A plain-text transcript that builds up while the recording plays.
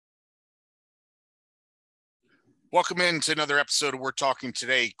Welcome into another episode of We're Talking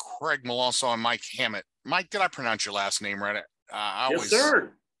Today. Craig Melanson and Mike Hammett. Mike, did I pronounce your last name right? Yes,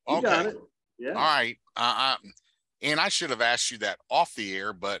 sir. You got Okay. it. Yeah. All right. And I should have asked you that off the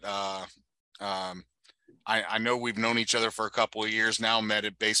air, but I know we've known each other for a couple of years now. Met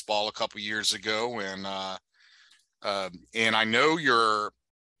at baseball a couple of years ago, and I know you're.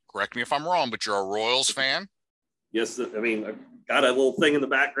 Correct me if I'm wrong, but you're a Royals fan. Yes, I mean I got a little thing in the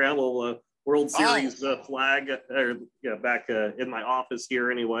background, a little World Series flag, back in my office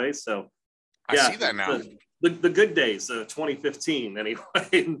here anyway. So yeah, I see that now. The good days, 2015 anyway.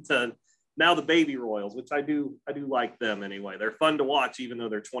 And, now the baby Royals, which I do like them anyway. They're fun to watch, even though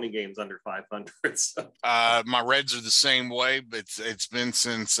they're 20 games under 500. So. My Reds are the same way, but it's been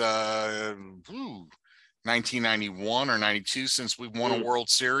since 1991 or 92 since we've won a World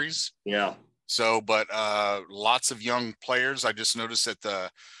Series. Yeah. So, but lots of young players. I just noticed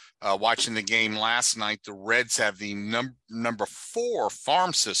that watching the game last night, the Reds have the number 4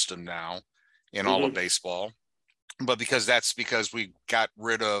 farm system now in all of baseball. But because we got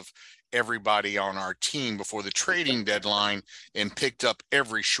rid of everybody on our team before the trading deadline and picked up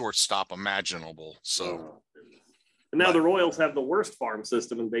every shortstop imaginable. So and now the Royals have the worst farm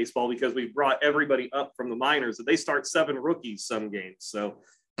system in baseball because we brought everybody up from the minors. They start 7 rookies some games. So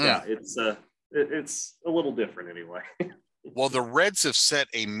yeah, it's a little different anyway. Well, the Reds have set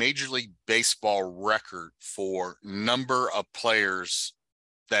a Major League Baseball record for number of players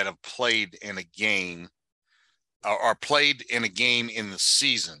that have played in a game or played in a game in the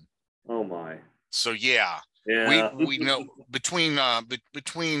season. Oh my. So yeah. We know between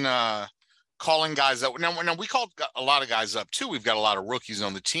calling guys up. Now we called a lot of guys up too. We've got a lot of rookies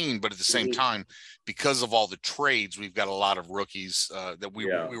on the team, but at the same time, because of all the trades, we've got a lot of rookies that we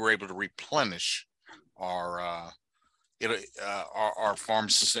were able to replenish our farm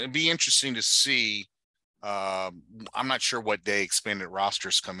system. It'd be interesting to see. I'm not sure what day expanded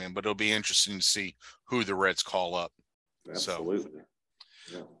rosters come in, but it'll be interesting to see who the Reds call up. Absolutely. So.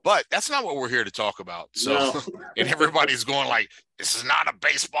 Yeah. But that's not what we're here to talk about. So, no. And everybody's going like, this is not a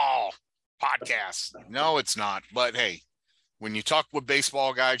baseball podcast. No, it's not. But hey, when you talk with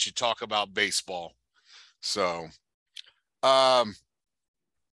baseball guys, you talk about baseball. So,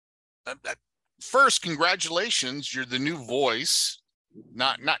 first, congratulations. You're the new voice,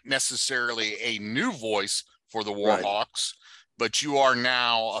 not necessarily a new voice for the Warhawks, but you are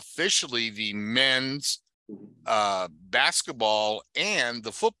now officially the men's basketball and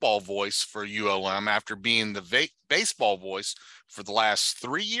the football voice for ULM after being the baseball voice for the last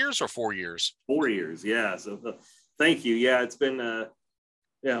 3 years or 4 years. 4 years, yeah. So thank you. Yeah, it's been a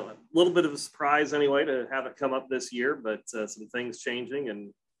little bit of a surprise anyway to have it come up this year, but some things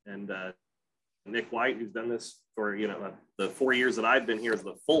changing and Nick White, who's done this for the 4 years that I've been here, is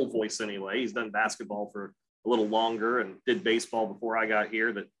the full voice anyway. He's done basketball for a little longer and did baseball before I got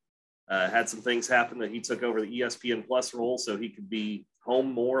here. That had some things happen that he took over the ESPN Plus role so he could be home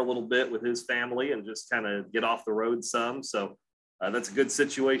more a little bit with his family and just kind of get off the road some. So that's a good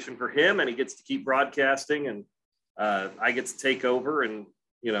situation for him, and he gets to keep broadcasting, and I get to take over. And,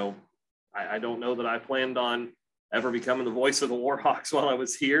 I don't know that I planned on ever becoming the voice of the Warhawks while I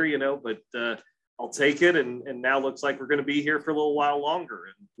was here, but I'll take it. And now looks like we're going to be here for a little while longer.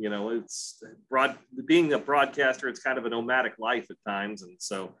 And, it's being a broadcaster, it's kind of a nomadic life at times. And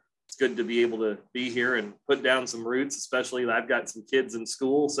so it's good to be able to be here and put down some roots, especially that I've got some kids in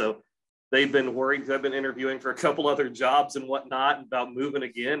school. So they've been worried because I've been interviewing for a couple other jobs and whatnot about moving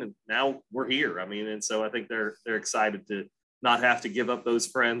again. And now we're here. I mean, and so I think they're excited to not have to give up those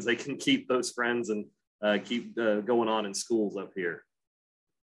friends. They can keep those friends and keep going on in schools up here.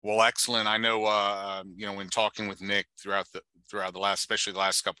 Well, excellent. I know, when talking with Nick throughout the last, especially the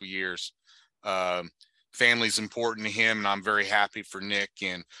last couple of years, family's important to him, and I'm very happy for Nick.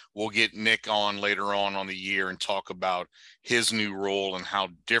 And we'll get Nick on later on the year and talk about his new role and how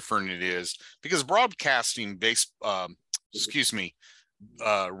different it is, because broadcasting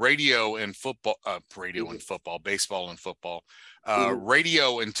radio and football, baseball and football,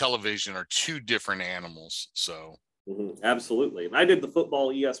 radio and television are 2 different animals. So absolutely. And I did the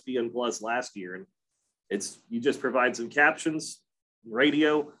football ESPN Plus last year, and you just provide some captions.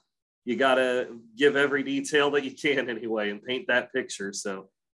 Radio, you got to give every detail that you can anyway and paint that picture. So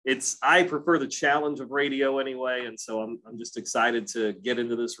I prefer the challenge of radio anyway. And so I'm just excited to get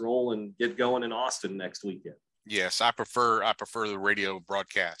into this role and get going in Austin next weekend. Yes, I prefer the radio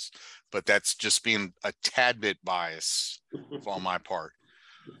broadcast, but that's just being a tad bit biased on my part.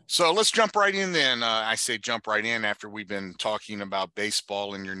 So let's jump right in then. I say jump right in after we've been talking about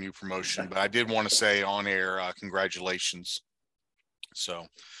baseball and your new promotion, but I did want to say on air, congratulations. So,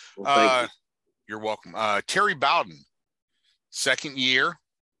 well, You're welcome. Terry Bowden, second year.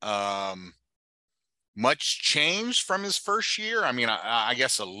 Much changed from his first year? I mean, I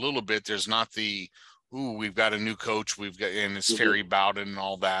guess a little bit. There's not the, we've got a new coach. And it's Terry Bowden and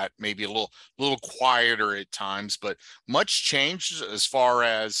all that. Maybe a little quieter at times, but much changed as far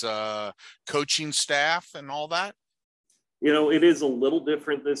as coaching staff and all that. It is a little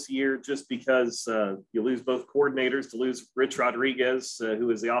different this year just because you lose both coordinators. To lose Rich Rodriguez, who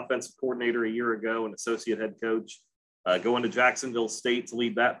was the offensive coordinator a year ago and associate head coach, going to Jacksonville State to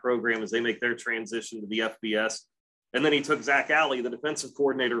lead that program as they make their transition to the FBS. And then he took Zach Alley, the defensive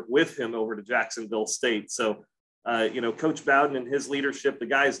coordinator, with him over to Jacksonville State. So, Coach Bowden and his leadership, the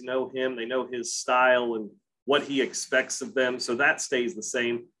guys know him. They know his style and what he expects of them. So that stays the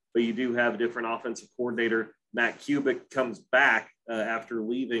same. But you do have a different offensive coordinator. Matt Kubik comes back after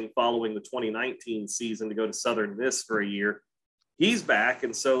leaving following the 2019 season to go to Southern Miss for a year. He's back,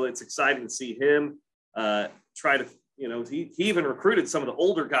 and so it's exciting to see him try to, he even recruited some of the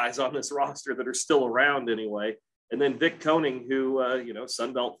older guys on this roster that are still around anyway. And then Vic Koenning, who,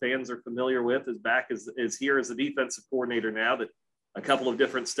 Sunbelt fans are familiar with, is back, is here as the defensive coordinator now. That a couple of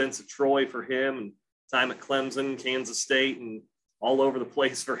different stints at Troy for him and time at Clemson, Kansas State, and all over the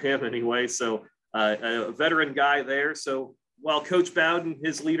place for him anyway. So a veteran guy there. So while Coach Bowden,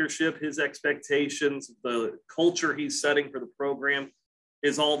 his leadership, his expectations, the culture he's setting for the program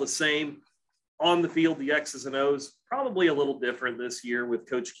is all the same. On the field, the X's and O's, probably a little different this year with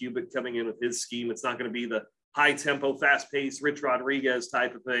Coach Kubik coming in with his scheme. It's not going to be the high-tempo, fast-paced Rich Rodriguez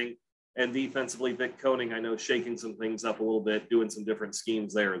type of thing. And defensively, Vic Koenning, I know, shaking some things up a little bit, doing some different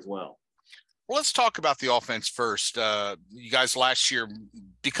schemes there as well. Well, let's talk about the offense first. You guys last year,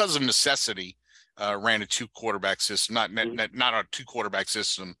 because of necessity, ran a 2-quarterback system, not a 2-quarterback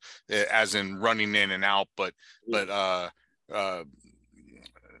system as in running in and out, but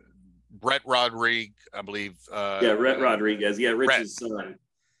Brett Rodriguez, I believe. Brett Rodriguez. Yeah, Rich's son.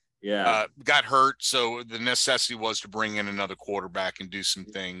 Got hurt, so the necessity was to bring in another quarterback and do some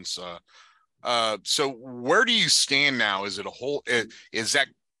things. So where do you stand now? Is it a whole? Is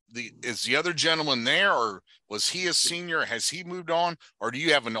the other gentleman there, or was he a senior? Has he moved on, or do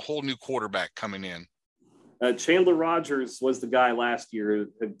you have a whole new quarterback coming in? Chandler Rogers was the guy last year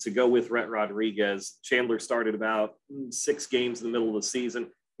to go with Rhett Rodriguez. Chandler started about 6 games in the middle of the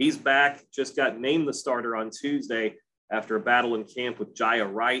season. He's back, just got named the starter on Tuesday after a battle in camp with Jaya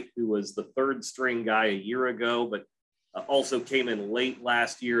Wright, who was the 3rd-string guy a year ago, but also came in late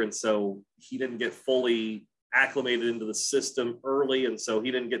last year, and so he didn't get fully acclimated into the system early, and so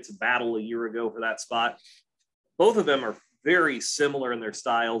he didn't get to battle a year ago for that spot. Both of them are very similar in their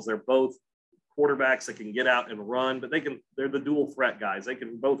styles. They're both quarterbacks that can get out and run, but they're the dual threat guys. They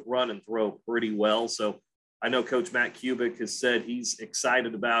can both run and throw pretty well. So I know Coach Matt Kubik has said he's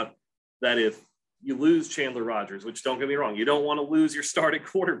excited about that. If you lose Chandler Rogers, which, don't get me wrong, you don't want to lose your starting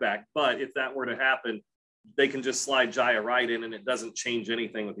quarterback, but if that were to happen, they can just slide Jaya Wright in and it doesn't change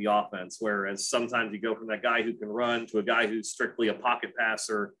anything with the offense. Whereas sometimes you go from that guy who can run to a guy who's strictly a pocket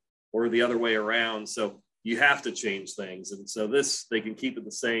passer or the other way around. So you have to change things. And so they can keep it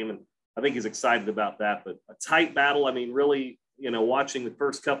the same. And I think he's excited about that, but a tight battle. I mean, really, watching the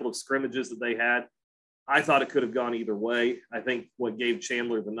first couple of scrimmages that they had, I thought it could have gone either way. I think what gave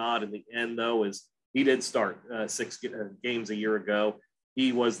Chandler the nod in the end, though, is he did start 6 games a year ago.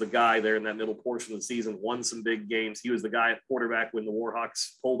 He was the guy there in that middle portion of the season, won some big games. He was the guy at quarterback when the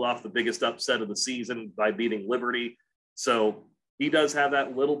Warhawks pulled off the biggest upset of the season by beating Liberty. So he does have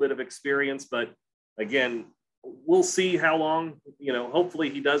that little bit of experience, but again, we'll see how long, hopefully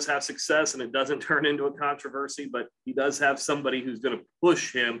he does have success and it doesn't turn into a controversy, but he does have somebody who's going to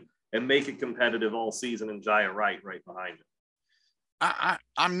push him and make it competitive all season, and Jaya Wright right behind him.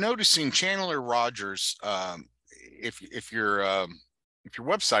 I'm noticing Chandler Rogers, if your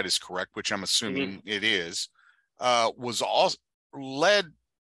website is correct, which I'm assuming it is, was also led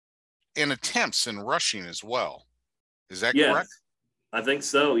in attempts in rushing as well. Is that correct? I think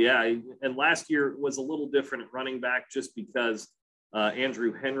so, yeah. And last year was a little different at running back just because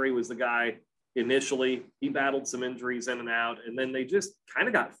Andrew Henry was the guy initially. He battled some injuries in and out, and then they just kind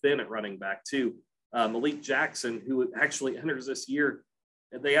of got thin at running back too. Malik Jackson, who actually enters this year,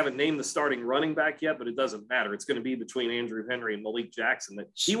 they haven't named the starting running back yet, but it doesn't matter. It's going to be between Andrew Henry and Malik Jackson. That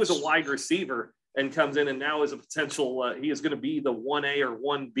he was a wide receiver and comes in and now is a potential, he is going to be the 1A or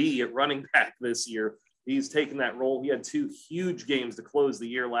 1B at running back this year. He's taken that role. He had 2 huge games to close the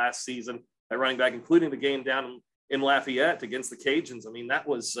year last season at running back, including the game down in Lafayette against the Cajuns. I mean, that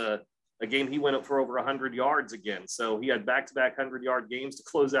was a game he went up for over 100 yards again. So he had back-to-back 100-yard games to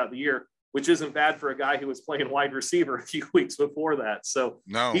close out the year. which isn't bad for a guy who was playing wide receiver a few weeks before that. So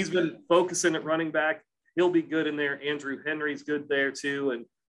no, he's been focusing at running back. He'll be good in there. Andrew Henry's good there too,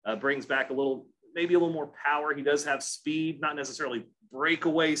 and brings back maybe a little more power. He does have speed, not necessarily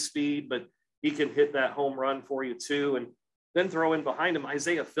breakaway speed, but he can hit that home run for you too. And then throw in behind him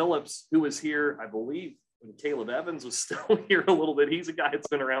Isaiah Phillips, who was here, I believe, when Caleb Evans was still here a little bit. He's a guy that's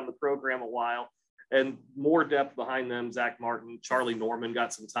been around the program a while. And more depth behind them, Zach Martin, Charlie Norman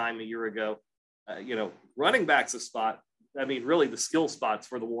got some time a year ago. Running back's a spot. I mean, really the skill spots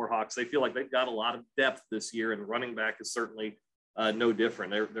for the Warhawks. They feel like they've got a lot of depth this year, and running back is certainly no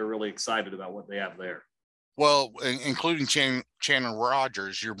different. They're really excited about what they have there. Well, including Chandler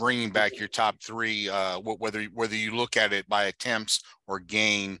Rogers, you're bringing back your top three, whether you look at it by attempts or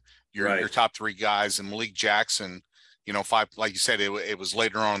gain, your top three guys. And Malik Jackson, five, like you said, it was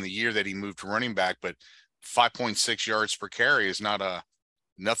later on in the year that he moved to running back, but 5.6 yards per carry is not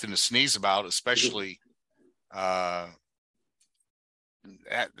nothing to sneeze about, especially that's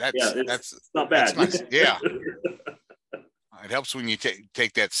not bad. That's nice. Yeah. It helps when you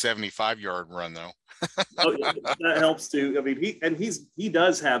take that 75-yard run, though. That helps too. I mean, he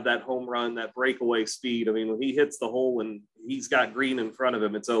does have that home run, that breakaway speed. I mean, when he hits the hole and he's got green in front of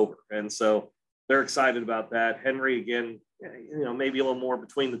him, it's over. And so they're excited about that. Henry, again, maybe a little more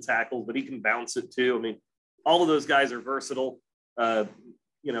between the tackles, but he can bounce it too. I mean, all of those guys are versatile. As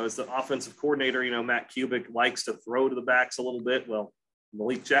the offensive coordinator, Matt Kubik likes to throw to the backs a little bit. Well,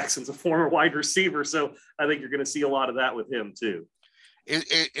 Malik Jackson's a former wide receiver, so I think you're going to see a lot of that with him too.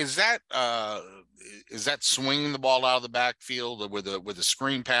 Is that swinging the ball out of the backfield with a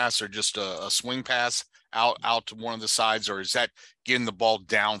screen pass, or just a swing pass out to one of the sides, or is that getting the ball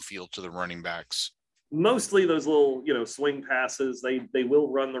downfield to the running backs? Mostly those little, swing passes. They will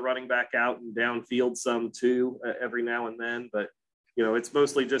run the running back out and downfield some too every now and then, but it's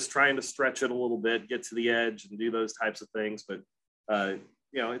mostly just trying to stretch it a little bit, get to the edge, and do those types of things. But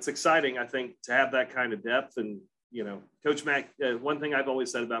it's exciting, I think, to have that kind of depth. And Coach Matt, one thing I've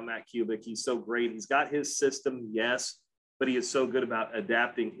always said about Matt Kubik, he's so great. He's got his system, yes, but he is so good about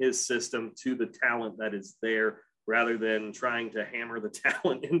adapting his system to the talent that is there, rather than trying to hammer the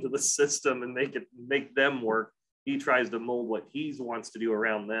talent into the system and make them work. He tries to mold what he wants to do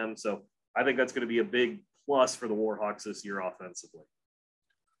around them. So I think that's going to be a big plus for the Warhawks this year offensively.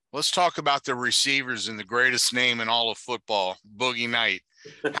 Let's talk about the receivers and the greatest name in all of football, Boogie Knight.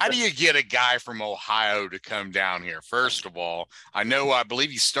 How do you get a guy from Ohio to come down here? First of all, I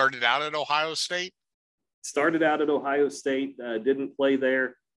believe he started out at Ohio State. Started out at Ohio State, didn't play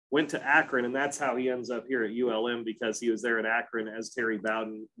there, went to Akron, and that's how he ends up here at ULM, because he was there at Akron as Terry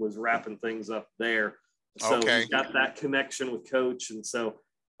Bowden was wrapping things up there. So He got that connection with Coach, and so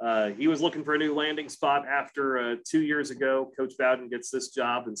he was looking for a new landing spot after 2 years ago. Coach Bowden gets this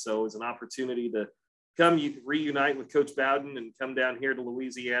job, and so it was an opportunity to come reunite with Coach Bowden and come down here to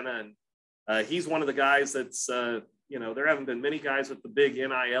Louisiana. And he's one of the guys that's, there haven't been many guys with the big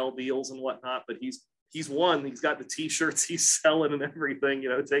NIL deals and whatnot, but he's one. He's got the T-shirts he's selling and everything,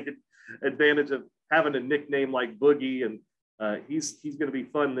 taking advantage of having a nickname like Boogie. And he's going to be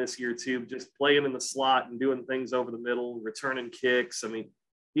fun this year too, just playing in the slot and doing things over the middle, returning kicks. I mean,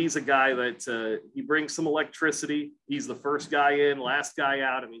 he's a guy that he brings some electricity. He's the first guy in, last guy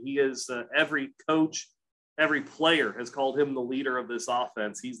out. I mean, he is every coach, every player has called him the leader of this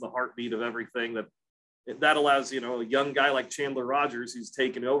offense. He's the heartbeat of everything that allows, a young guy like Chandler Rogers, who's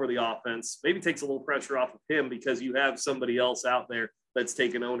taken over the offense, maybe takes a little pressure off of him, because you have somebody else out there that's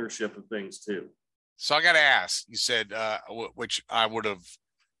taken ownership of things too. So I got to ask, you said, which I would have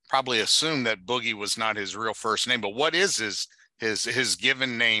probably assumed that Boogie was not his real first name, but what is his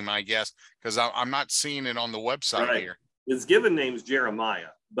given name, I guess, because I'm not seeing it on the website here. His given name's Jeremiah,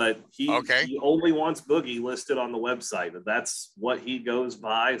 but he only wants Boogie listed on the website. That's what he goes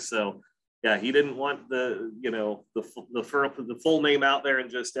by. So yeah, he didn't want the full name out there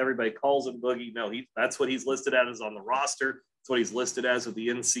and just everybody calls him Boogie. No, that's what he's listed as on the roster. That's what he's listed as with the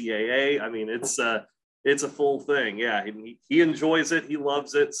NCAA. I mean, it's a full thing. Yeah, he enjoys it. He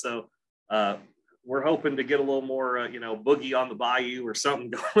loves it. So we're hoping to get a little more, Boogie on the Bayou or something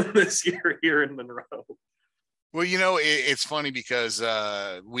going this year here in Monroe. Well, it's funny because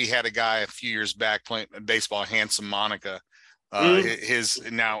we had a guy a few years back playing baseball, Handsome Monica.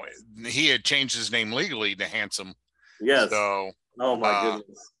 Now he had changed his name legally to Handsome. Yes. So, oh my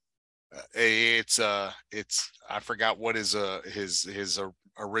goodness. It's I forgot what his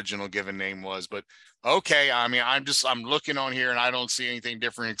original given name was, but okay. I mean, I'm looking on here and I don't see anything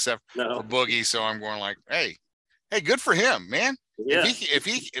different except for Boogie. So I'm going like, hey, good for him, man. Yeah.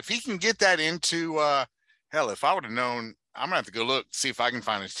 If he can get that into, hell, if I would have known I'm gonna have to go look, see if I can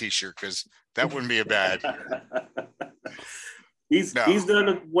find a T-shirt, because that wouldn't be a bad. He's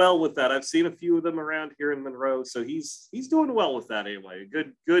done well with that. I've seen a few of them around here in Monroe, so he's doing well with that anyway.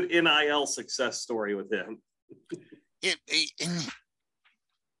 Good NIL success story with him.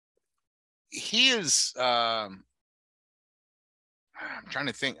 He is. I'm trying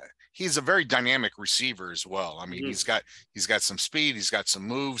to think. He's a very dynamic receiver as well. I mean, he's got some speed. He's got some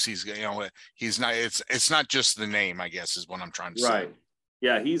moves. He's not. It's not just the name, I guess, is what I'm trying to say. Right.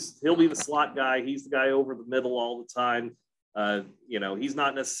 Yeah, he'll be the slot guy. He's the guy over the middle all the time. He's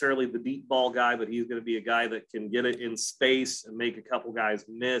not necessarily the deep ball guy, but he's going to be a guy that can get it in space and make a couple guys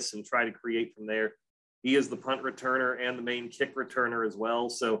miss and try to create from there. He is the punt returner and the main kick returner as well.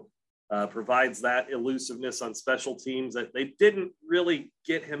 So provides that elusiveness on special teams that they didn't really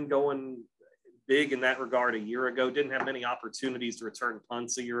get him going big in that regard a year ago. Didn't have many opportunities to return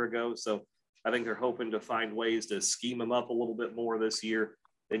punts a year ago. So I think they're hoping to find ways to scheme him up a little bit more this year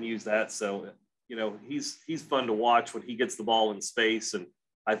and use that. So, he's fun to watch when he gets the ball in space. And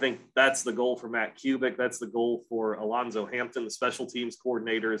I think that's the goal for Matt Kubik. That's the goal for Alonzo Hampton, the special teams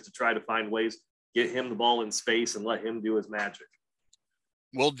coordinator, is to try to find ways, get him the ball in space and let him do his magic.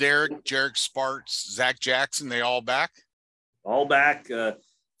 Will Derek, Jarek Sparks, Zach Jackson, they all back? All back.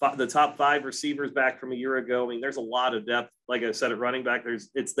 The top 5 receivers back from a year ago. I mean, there's a lot of depth. Like I said, at running back,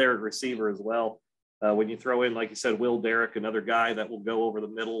 it's there at receiver as well. When you throw in, like you said, Will Derrick, another guy that will go over the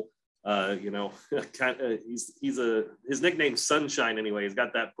middle. His nickname's Sunshine anyway. He's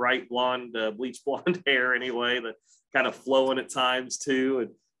got that bright blonde, bleach blonde hair anyway, that kind of flowing at times too.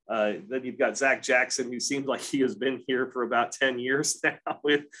 And then you've got Zach Jackson, who seems like he has been here for about 10 years now.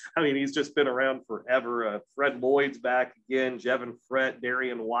 He's just been around forever. Fred Lloyd's back again, Jevin Frett,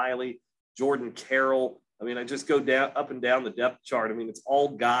 Darian Wiley, Jordan Carroll. I just go up and down the depth chart. It's all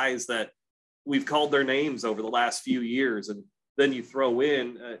guys that we've called their names over the last few years. And then you throw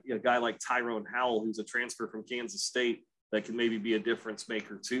in a guy like Tyrone Howell, who's a transfer from Kansas State that can maybe be a difference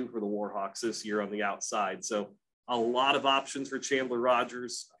maker too for the Warhawks this year on the outside. So a lot of options for Chandler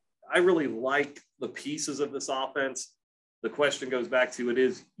Rogers. I really like the pieces of this offense. The question goes back to, it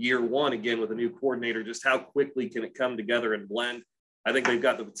is year one again with a new coordinator. Just how quickly can it come together and blend? I think they've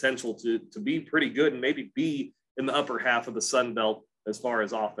got the potential to be pretty good and maybe be in the upper half of the Sun Belt as far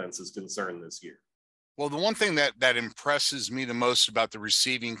as offense is concerned this year. Well, the one thing that impresses me the most about the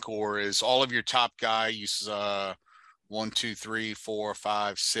receiving core is all of your top guys, 1, 2, 3, 4,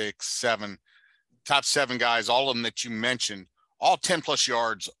 5, 6, 7, top 7 guys, all of them that you mentioned, all 10 plus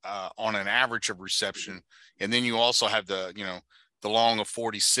yards on an average of reception. And then you also have the long of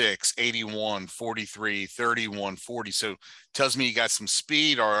 46, 81, 43, 31, 40. So tells me you got some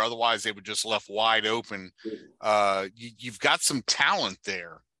speed, or otherwise they would just left wide open. You've got some talent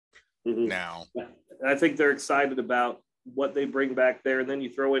there now. I think they're excited about what they bring back there. And then you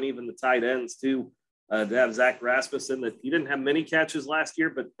throw in even the tight ends too, to have Zach Rasmussen, that he didn't have many catches last year,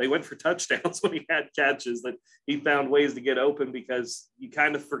 but they went for touchdowns when he had catches, that he found ways to get open, because you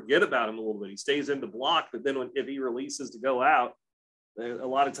kind of forget about him a little bit. He stays in the block, but then if he releases to go out, a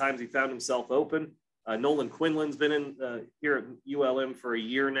lot of times he found himself open. Nolan Quinlan's been in here at ULM for a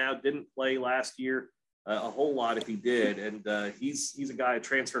year now, didn't play last year a whole lot if he did. And he's a guy, a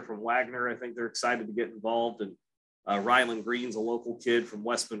transfer from Wagner. I think they're excited to get involved. And Rylan Green's a local kid from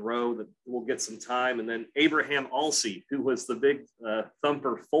West Monroe that will get some time. And then Abraham Alsey, who was the big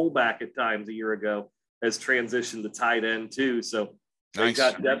thumper fullback at times a year ago, has transitioned to tight end too. So they've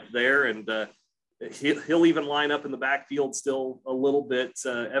got depth there. And he'll even line up in the backfield still a little bit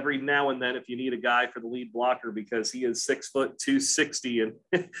every now and then if you need a guy for the lead blocker, because he is 6 foot 260, and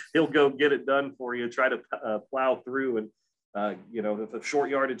he'll go get it done for you, try to plow through. And if a short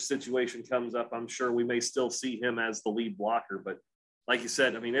yardage situation comes up, I'm sure we may still see him as the lead blocker. But like you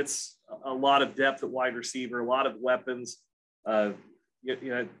said, it's a lot of depth at wide receiver, a lot of weapons. I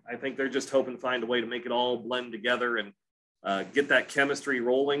think they're just hoping to find a way to make it all blend together and get that chemistry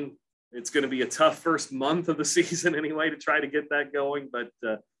rolling. It's going to be a tough first month of the season anyway to try to get that going. But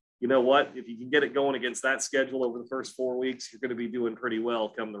you know what? If you can get it going against that schedule over the first 4 weeks, you're going to be doing pretty well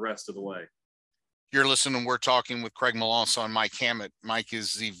come the rest of the way. You're listening. We're talking with Craig Melanson and Mike Hammett. Mike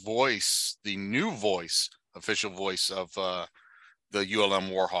is the voice, the new voice, official voice of the ULM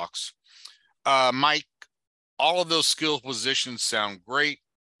Warhawks. Mike, all of those skill positions sound great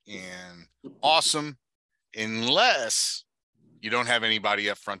and awesome, unless you don't have anybody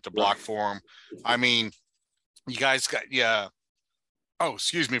up front to block for them. You guys got, yeah. Oh,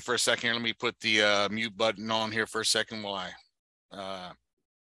 excuse me for a second here. Let me put the mute button on here for a second while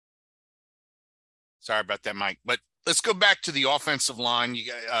sorry about that, Mike. But let's go back to the offensive line.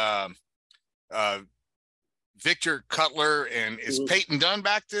 You got Victor Cutler, and is Peyton Dunn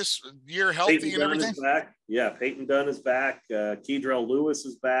back this year, healthy Peyton and Dunn everything? Is back. Yeah, Peyton Dunn is back. Keydrell Lewis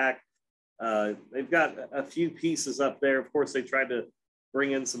is back. They've got a few pieces up there. Of course, they tried to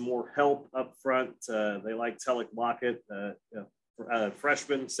bring in some more help up front. They like Telek Lockett,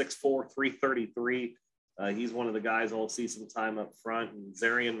 freshman, 6'4", 333. He's one of the guys I'll see some time up front. And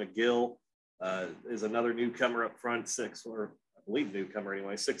Zarian McGill is another newcomer up front, I believe newcomer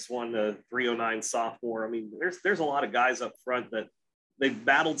anyway, 6'1", 309 sophomore. I mean, there's a lot of guys up front that they've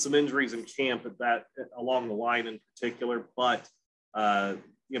battled some injuries in camp along the line in particular, but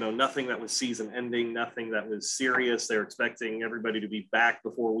nothing that was season ending, nothing that was serious. They're expecting everybody to be back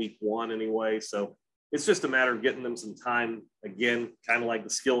before week 1 anyway. So it's just a matter of getting them some time again, kind of like the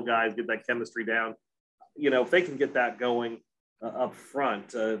skill guys, get that chemistry down. If they can get that going up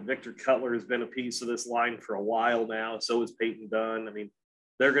front, Victor Cutler has been a piece of this line for a while now. So is Peyton Dunn. I mean,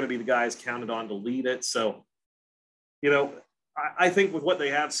 they're going to be the guys counted on to lead it. So, I think with what they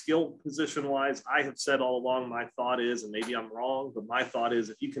have skill position wise, I have said all along, my thought is, and maybe I'm wrong, but my thought is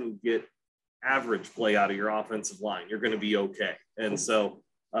if you can get average play out of your offensive line, you're going to be okay. And so,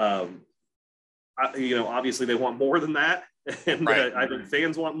 obviously they want more than that. And right. I think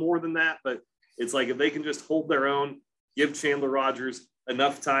fans want more than that, but it's like, if they can just hold their own, give Chandler Rogers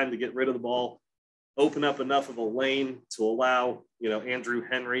enough time to get rid of the ball, open up enough of a lane to allow, Andrew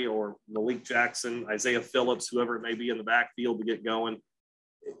Henry or Malik Jackson, Isaiah Phillips, whoever it may be in the backfield to get going,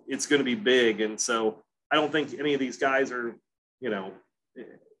 it's going to be big. And so I don't think any of these guys are,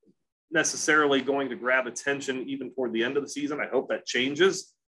 necessarily going to grab attention even toward the end of the season. I hope that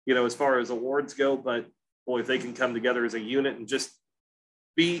changes, as far as awards go, but boy, if they can come together as a unit and just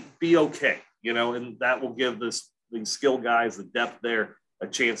be okay, and that will give these skill guys, the depth there, a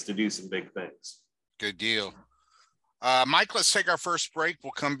chance to do some big things. Good deal. Mike, let's take our first break.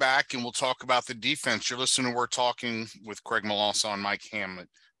 We'll come back and we'll talk about the defense. You're listening to We're Talking with Craig Melanson and Mike Hammett,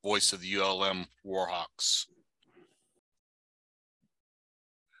 voice of the ULM Warhawks.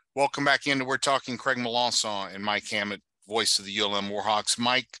 Welcome back into We're Talking. Craig Melanson and Mike Hammett, voice of the ULM Warhawks.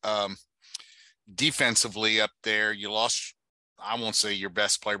 Mike, defensively up there, you lost, I won't say your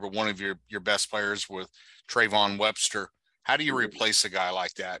best player, but one of your best players with Trayvon Webster. How do you replace a guy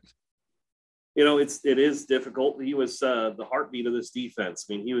like that? It is difficult. He was the heartbeat of this defense.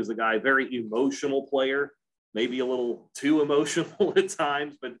 I mean, he was a guy, very emotional player, maybe a little too emotional at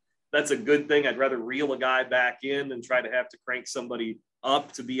times, but that's a good thing. I'd rather reel a guy back in than try to have to crank somebody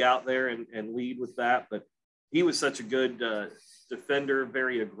up to be out there and lead with that. But he was such a good defender,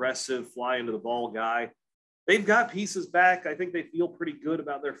 very aggressive, fly into the ball guy. They've got pieces back. I think they feel pretty good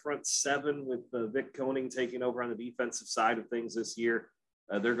about their front seven with Vic Koenig taking over on the defensive side of things this year.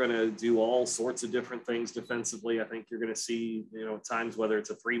 They're going to do all sorts of different things defensively. I think you're going to see, at times, whether it's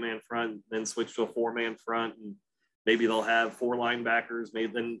a 3-man front, then switch to a 4-man front, and maybe they'll have 4 linebackers.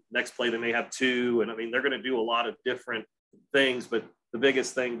 Maybe then next play they may have 2. And I mean, they're going to do a lot of different things. But the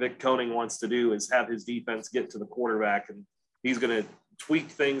biggest thing Vic Koenig wants to do is have his defense get to the quarterback, and he's going to tweak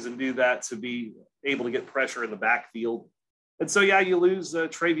things and do that to be able to get pressure in the backfield. And so, yeah, you lose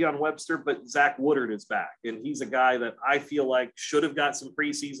Trayvon Webster, but Zach Woodard is back. And he's a guy that I feel like should have got some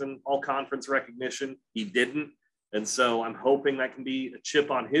preseason all-conference recognition. He didn't. And so I'm hoping that can be a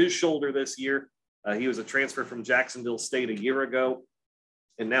chip on his shoulder this year. He was a transfer from Jacksonville State a year ago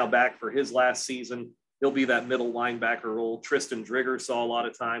and now back for his last season. He'll be that middle linebacker role. Tristan Drigger saw a lot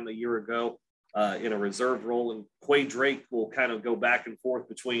of time a year ago in a reserve role, and Quay Drake will kind of go back and forth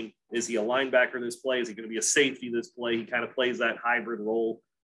between, is he a linebacker this play? Is he going to be a safety this play? He kind of plays that hybrid role.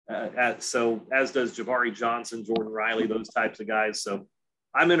 So as does Jabari Johnson, Jordan Riley, those types of guys. So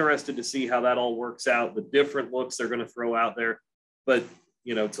I'm interested to see how that all works out, the different looks they're going to throw out there. But,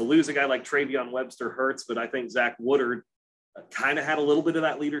 to lose a guy like Trayvon Webster hurts, but I think Zach Woodard kind of had a little bit of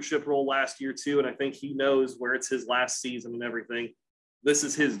that leadership role last year too. And I think he knows where it's his last season and everything. This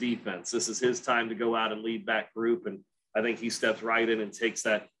is his defense. This is his time to go out and lead that group. And I think he steps right in and takes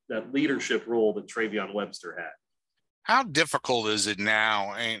that leadership role that Trayvon Webster had. How difficult is it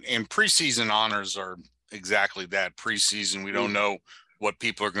now? And preseason honors are exactly that. Preseason, we don't know what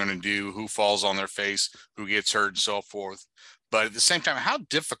people are going to do, who falls on their face, who gets hurt, and so forth. But at the same time, how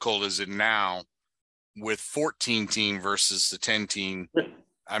difficult is it now with 14 team versus the 10 team?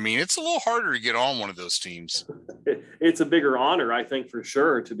 I mean, it's a little harder to get on one of those teams. It's a bigger honor, I think, for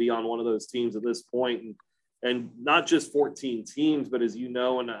sure, to be on one of those teams at this point. And not just 14 teams, but as you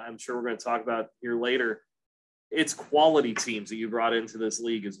know, and I'm sure we're going to talk about here later, it's quality teams that you brought into this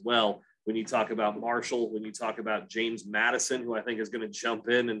league as well. When you talk about Marshall, when you talk about James Madison, who I think is going to jump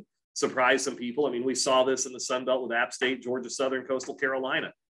in and surprise some people. I mean, we saw this in the Sun Belt with App State, Georgia Southern, Coastal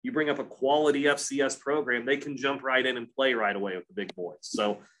Carolina. you bring up a quality FCS program, they can jump right in and play right away with the big boys.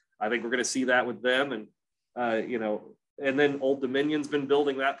 So I think we're going to see that with them. And, and then Old Dominion's been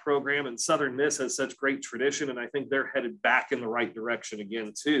building that program, and Southern Miss has such great tradition. And I think they're headed back in the right direction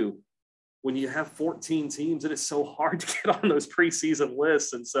again, too. When you have 14 teams, it is so hard to get on those preseason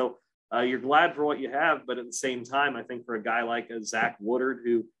lists. And so you're glad for what you have. But at the same time, I think for a guy like Zach Woodard,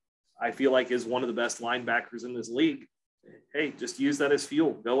 who I feel like is one of the best linebackers in this league, hey, just use that as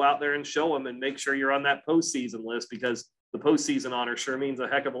fuel. Go out there and show them and make sure you're on that postseason list, because the postseason honor sure means a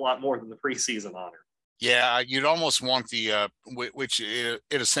heck of a lot more than the preseason honor. Yeah, you'd almost want the which it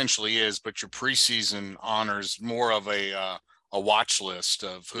essentially is, but your preseason honors more of a watch list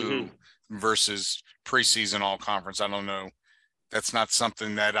of who versus preseason all conference. I don't know. That's not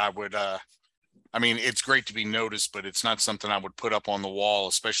something that I would. I mean, it's great to be noticed, but it's not something I would put up on the wall,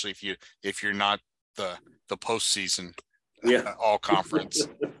 especially if you're not the postseason all conference.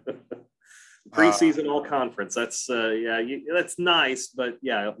 Preseason all conference. That's that's nice, but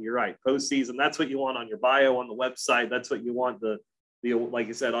yeah, you're right. Postseason, that's what you want on your bio on the website. That's what you want the like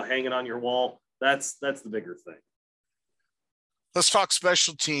you said, hang it on your wall. That's the bigger thing. Let's talk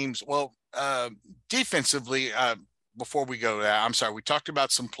special teams. Well, defensively, before we go to that, I'm sorry, we talked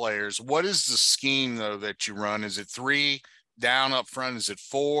about some players. What is the scheme though that you run? Is it 3 down up front? Is it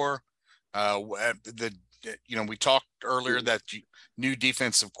 4? We talked earlier that new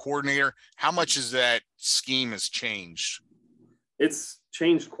defensive coordinator. How much is that scheme has changed? It's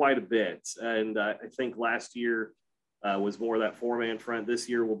changed quite a bit. And I think last year was more that 4-man front. This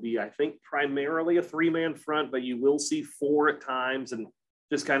year will be, I think, primarily a 3-man front, but you will see 4 at times. And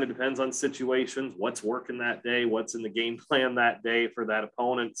just kind of depends on situations, what's working that day, what's in the game plan that day for that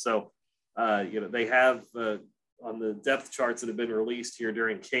opponent. So, they have on the depth charts that have been released here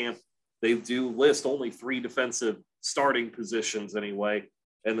during camp, they do list only 3 defensive starting positions anyway.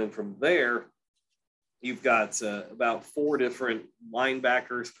 And then from there, you've got about 4 different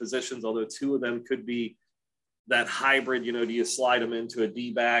linebackers positions, although 2 of them could be that hybrid, do you slide them into a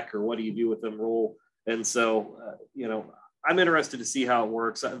D-back or what do you do with them role? And so, I'm interested to see how it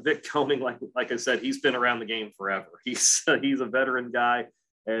works. Vic Koenning, like I said, he's been around the game forever. He's a veteran guy,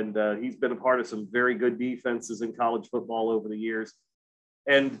 and he's been a part of some very good defenses in college football over the years.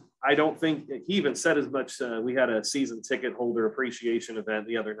 And I don't think he even said as much. We had a season ticket holder appreciation event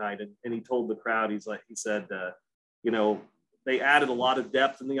the other night, and he told the crowd, he said, they added a lot of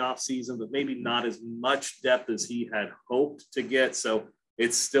depth in the offseason, but maybe not as much depth as he had hoped to get. So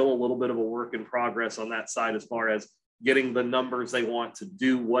it's still a little bit of a work in progress on that side as far as getting the numbers they want to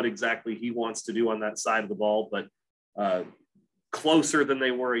do what exactly he wants to do on that side of the ball. But closer than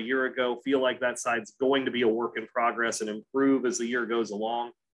they were a year ago. Feel like that side's going to be a work in progress and improve as the year goes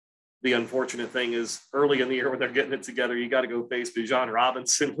along. The unfortunate thing is early in the year when they're getting it together, you got to go face Bijan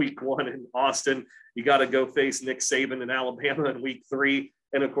Robinson week 1 in Austin. You got to go face Nick Saban in Alabama in week 3.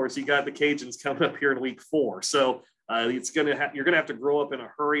 And of course you got the Cajuns coming up here in week 4. So you're going to have to grow up in a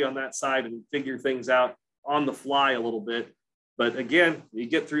hurry on that side and figure things out on the fly a little bit. But again, you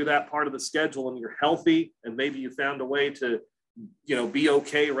get through that part of the schedule and you're healthy, and maybe you found a way to, be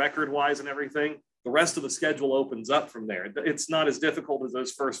okay record-wise and everything. The rest of the schedule opens up from there. It's not as difficult as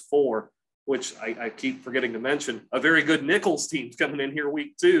those first 4, which I keep forgetting to mention. A very good Nichols team's coming in here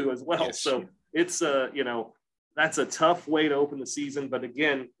week 2 as well. Yes. So it's, that's a tough way to open the season. But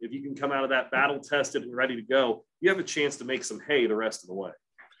again, if you can come out of that battle tested and ready to go, you have a chance to make some hay the rest of the way.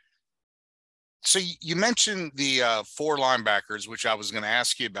 So you mentioned the 4 linebackers, which I was going to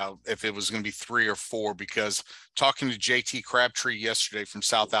ask you about if it was going to be 3 or 4, because talking to JT Crabtree yesterday from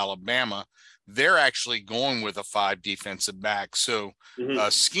South Alabama, they're actually going with a 5 defensive back. So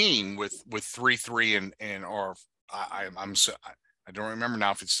scheme with 3-3 and or I don't remember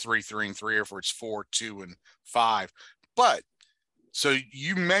now if it's 3-3 and 3 or if it's 4-2 and 5. But so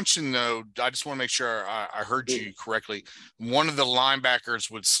you mentioned, though, I just want to make sure I heard you correctly. One of the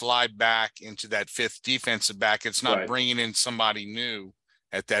linebackers would slide back into that 5th defensive back. It's not bringing in somebody new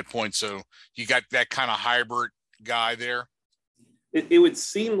at that point. So you got that kind of hybrid guy there. It would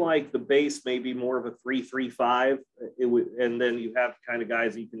seem like the base may be more of a 3-3-5. And then you have kind of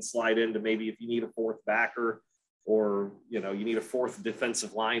guys you can slide into maybe if you need a 4th backer or, you need a 4th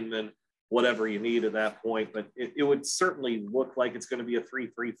defensive lineman, whatever you need at that point. But it would certainly look like it's going to be a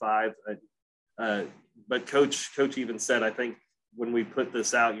 3-3-5. But coach even said, I think when we put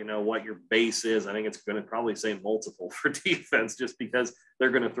this out, what your base is, I think it's going to probably say multiple for defense, just because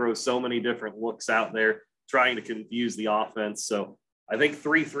they're going to throw so many different looks out there trying to confuse the offense. So I think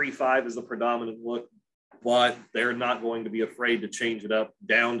 3-3-5 is the predominant look, but they're not going to be afraid to change it up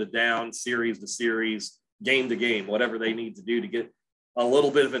down to down, series to series, game to game, whatever they need to do to get a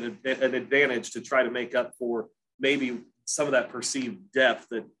little bit of an advantage to try to make up for maybe some of that perceived depth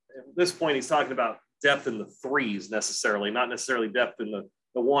that at this point he's talking about depth in the threes necessarily, not necessarily depth in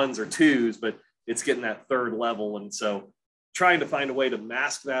the ones or twos, but it's getting that third level. And so trying to find a way to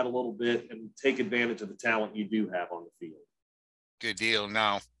mask that a little bit and take advantage of the talent you do have on the field. Good deal.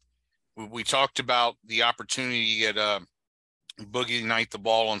 Now, we talked about the opportunity to get Boogie Knight the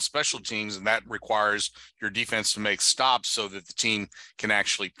ball on special teams, and that requires your defense to make stops so that the team can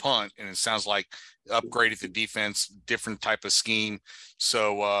actually punt. And it sounds like upgraded the defense, different type of scheme.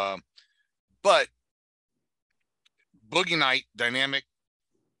 So, but Boogie Knight, dynamic,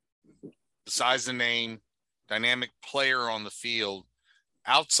 besides the name, dynamic player on the field.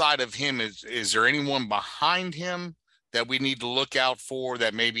 Outside of him, is there anyone behind him that we need to look out for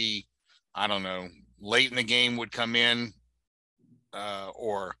that maybe, I don't know, late in the game would come in,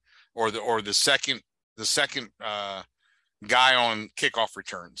 or the second guy on kickoff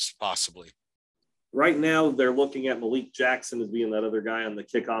returns possibly? Right now, they're looking at Malik Jackson as being that other guy on the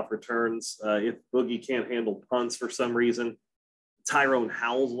kickoff returns. If Boogie can't handle punts for some reason, Tyrone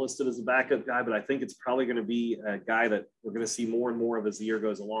Howell's listed as a backup guy, but I think it's probably going to be a guy that we're going to see more and more of as the year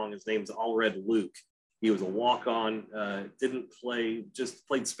goes along. His name's Allred Luke. He was a walk-on, didn't play, just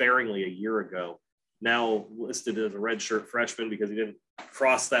played sparingly a year ago. Now listed as a redshirt freshman because he didn't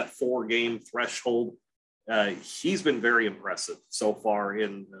cross that 4-game threshold. He's been very impressive so far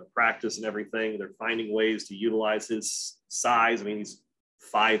in practice and everything. They're finding ways to utilize his size. I mean, he's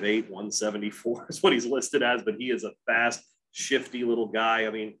 5'8", 174 is what he's listed as, but he is a fast, shifty little guy. I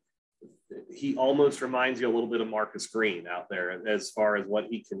mean, he almost reminds you a little bit of Marcus Green out there as far as what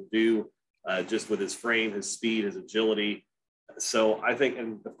he can do just with his frame, his speed, his agility. So I think,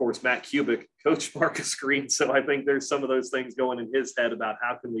 and of course, Matt Kubik coached Marcus Green. So I think there's some of those things going in his head about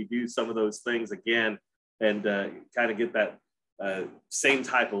how can we do some of those things again and kind of get that same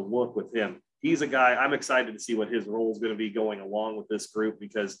type of look with him. He's a guy I'm excited to see what his role is going to be going along with this group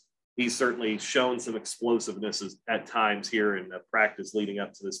because he's certainly shown some explosiveness at times here in practice leading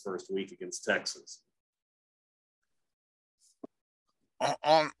up to this first week against Texas.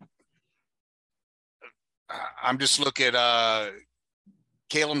 I'm just looking at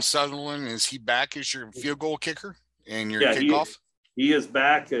Caleb Sutherland. Is he back as your field goal kicker and your kickoff? He is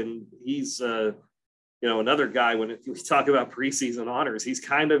back, and he's another guy. When we talk about preseason honors, he's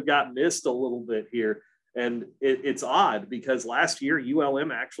kind of got missed a little bit here. And it's odd because last year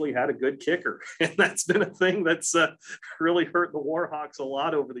ULM actually had a good kicker, and that's been a thing that's really hurt the Warhawks a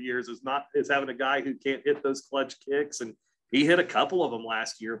lot over the years. Is having a guy who can't hit those clutch kicks, and he hit a couple of them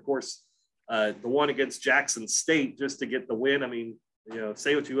last year. Of course, the one against Jackson State just to get the win. I mean,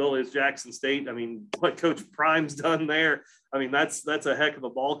 say what you will, is Jackson State. I mean, what Coach Prime's done there. I mean, that's a heck of a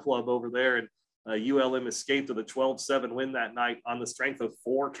ball club over there, and ULM escaped with a 12-7 win that night on the strength of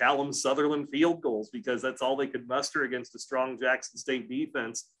 4 Callum Sutherland field goals because that's all they could muster against a strong Jackson State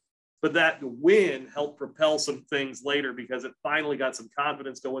defense. But that win helped propel some things later because it finally got some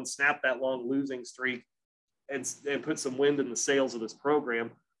confidence going, snapped that long losing streak, and put some wind in the sails of this program.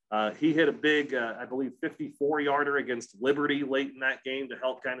 He hit a big, I believe, 54-yarder against Liberty late in that game to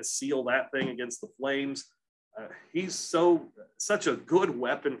help kind of seal that thing against the Flames. He's such a good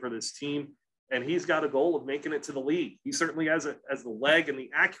weapon for this team. And he's got a goal of making it to the league. He certainly has the leg and the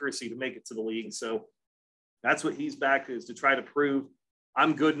accuracy to make it to the league. So that's what he's back is to try to prove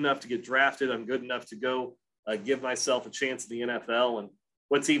I'm good enough to get drafted. I'm good enough to go give myself a chance in the NFL. And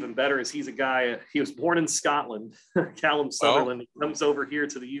what's even better is he's a guy, he was born in Scotland, Callum Sutherland. He comes over here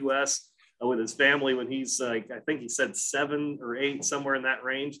to the U.S. With his family when he's I think he said 7 or 8, somewhere in that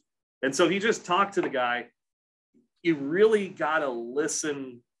range. And so he just talked to the guy. You really got to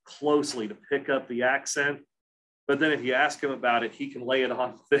listen closely to pick up the accent, but then if you ask him about it, he can lay it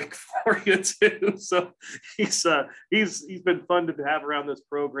on thick for you too. So he's been fun to have around this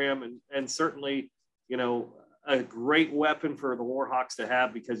program, and certainly a great weapon for the Warhawks to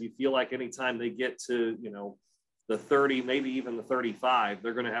have because you feel like anytime they get to the 30, maybe even the 35,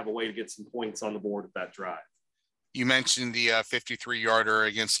 they're going to have a way to get some points on the board at that drive. You mentioned the 53-yarder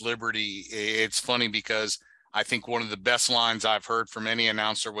against Liberty. It's funny because I think one of the best lines I've heard from any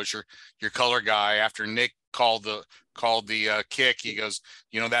announcer was your color guy after Nick called the kick. He goes,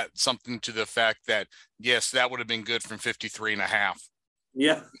 that's something to the fact that, yes, that would have been good from 53.5.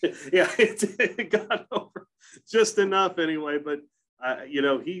 Yeah. It got over just enough anyway. But,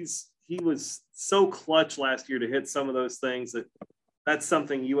 he was so clutch last year to hit some of those things that's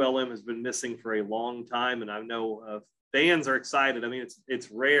something ULM has been missing for a long time. And I know fans are excited. I mean,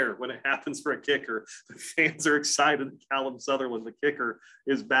 it's rare when it happens for a kicker. The fans are excited that Callum Sutherland, the kicker,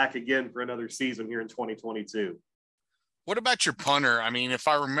 is back again for another season here in 2022. What about your punter? I mean, if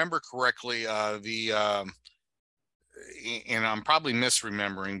I remember correctly, and I'm probably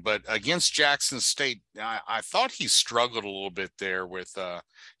misremembering, but against Jackson State, I thought he struggled a little bit there with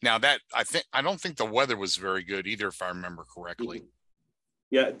now that I don't think the weather was very good either, if I remember correctly.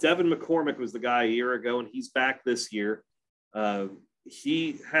 Yeah, Devin McCormick was the guy a year ago, and he's back this year.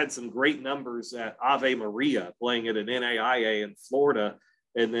 He had some great numbers at Ave Maria, playing at an NAIA in Florida,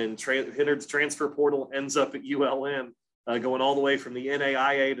 and then entered the transfer portal, ends up at ULM, going all the way from the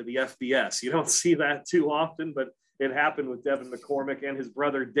NAIA to the FBS. You don't see that too often, but it happened with Devin McCormick and his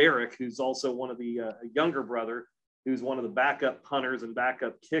brother Derek, who's also one of the younger brother, who's one of the backup punters and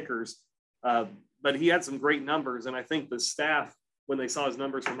backup kickers. But he had some great numbers, and I think the staff, when they saw his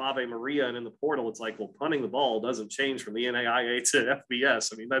numbers from Ave Maria and in the portal, it's like, well, punting the ball doesn't change from the NAIA to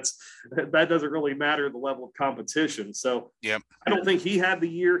FBS. I mean, that doesn't really matter the level of competition. So yep. I don't think he had the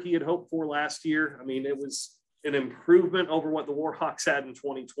year he had hoped for last year. I mean, it was an improvement over what the Warhawks had in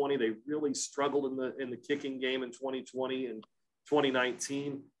 2020. They really struggled in the kicking game in 2020 and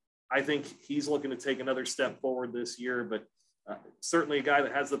 2019. I think he's looking to take another step forward this year, but certainly a guy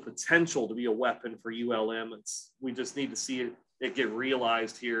that has the potential to be a weapon for ULM. We just need to see it get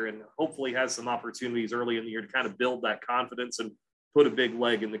realized here, and hopefully has some opportunities early in the year to kind of build that confidence and put a big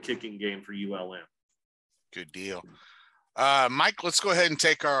leg in the kicking game for ULM. Good deal. Mike, let's go ahead and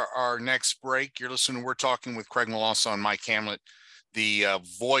take our next break. You're listening. We're talking with Craig Melanson and Mike Hamlet, the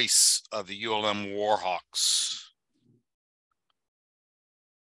voice of the ULM Warhawks.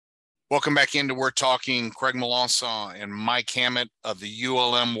 Welcome back into We're Talking. Craig Melanson and Mike Hamlet of the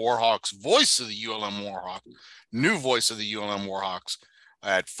ULM Warhawks, voice of the ULM Warhawks, new voice of the ULM Warhawks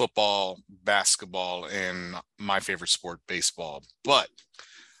at football, basketball, and my favorite sport, baseball. But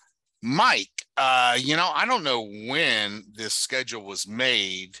Mike, I don't know when this schedule was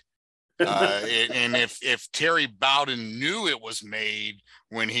made, and if Terry Bowden knew it was made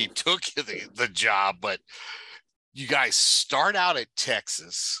when he took the job, but you guys start out at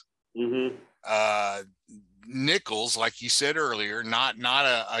Texas. Mm-hmm. Nichols, like you said earlier, not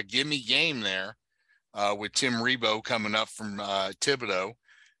a gimme game there, with Tim Rebowe coming up from Thibodaux,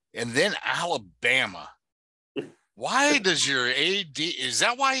 and then Alabama. Why does your AD? Is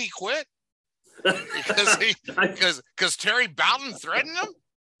that why he quit? Because Terry Bowden threatened him?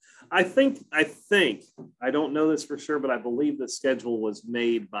 I think I don't know this for sure, but I believe the schedule was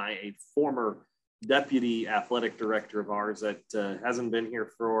made by a former deputy athletic director of ours that hasn't been here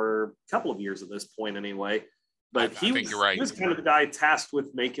for a couple of years at this point anyway. But I think you're right. He was kind of the guy tasked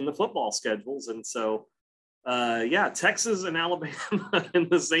with making the football schedules. And so, Texas and Alabama in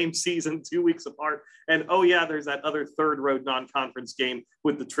the same season, 2 weeks apart. And, there's that other third road non-conference game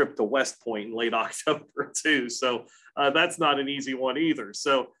with the trip to West Point in late October too. So that's not an easy one either.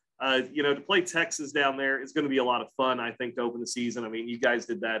 So, to play Texas down there is going to be a lot of fun, I think, to open the season. I mean, you guys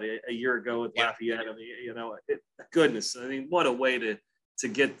did that a year ago with Lafayette. I mean, goodness, I mean, what a way to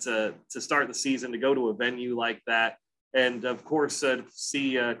get to start the season, to go to a venue like that. And of course, to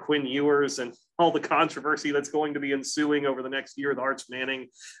see Quinn Ewers and all the controversy that's going to be ensuing over the next year with Arch Manning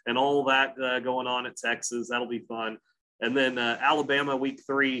and all that going on at Texas. That'll be fun. And then Alabama week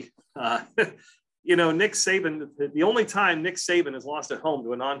 3, Nick Saban, the only time Nick Saban has lost at home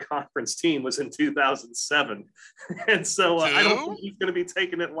to a non-conference team was in 2007. And so I don't think he's going to be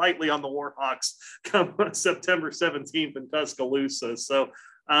taking it lightly on the Warhawks come September 17th in Tuscaloosa. So,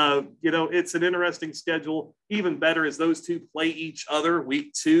 it's an interesting schedule. Even better is those two play each other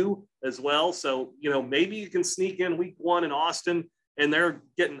week 2 as well. So, maybe you can sneak in week 1 in Austin, and they're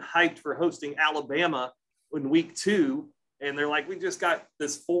getting hyped for hosting Alabama in week 2. And they're like, we just got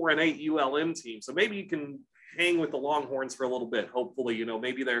this 4-8 ULM team. So maybe you can hang with the Longhorns for a little bit. Hopefully,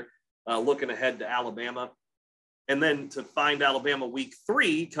 maybe they're looking ahead to Alabama. And then to find Alabama week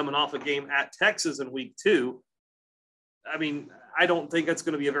 3 coming off a game at Texas in week 2. I mean, I don't think that's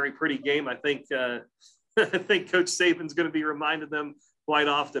going to be a very pretty game. I think Coach Saban's going to be reminding them quite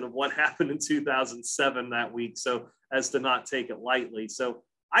often of what happened in 2007 that week. So as to not take it lightly. So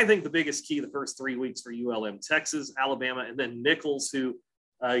I think the biggest key the first 3 weeks for ULM, Texas, Alabama, and then Nichols, who,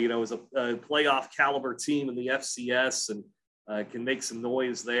 is a playoff caliber team in the FCS and can make some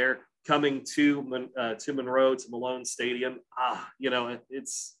noise there, coming to Monroe, to Malone Stadium.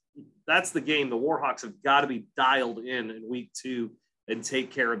 That's the game. The Warhawks have got to be dialed in week 2 and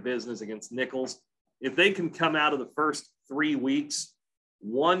take care of business against Nichols. If they can come out of the first 3 weeks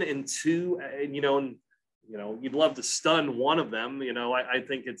 1-2, and you'd love to stun one of them. I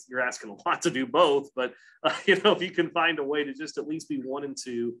think you're asking a lot to do both, but if you can find a way to just at least be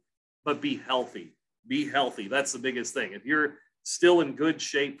 1-2, but be healthy. That's the biggest thing. If you're still in good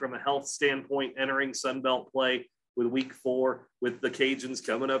shape from a health standpoint entering Sun Belt play, with week 4, with the Cajuns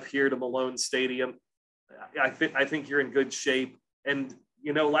coming up here to Malone Stadium. I think you're in good shape. And,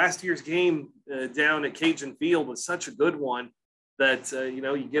 last year's game down at Cajun Field was such a good one that,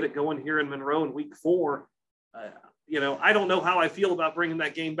 you get it going here in Monroe in week 4. I don't know how I feel about bringing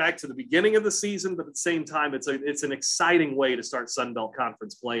that game back to the beginning of the season, but at the same time, it's an exciting way to start Sun Belt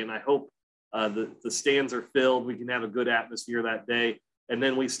Conference play. And I hope the stands are filled. We can have a good atmosphere that day. And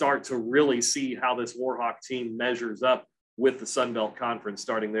then we start to really see how this Warhawk team measures up with the Sun Belt Conference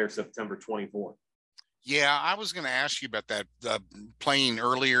starting there September 24th. Yeah, I was going to ask you about that. Playing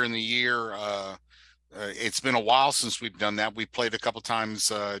earlier in the year, it's been a while since we've done that. We played a couple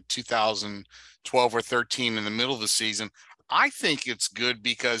times, 2012 or 13 in the middle of the season. I think it's good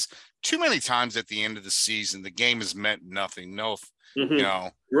because too many times at the end of the season, the game has meant nothing.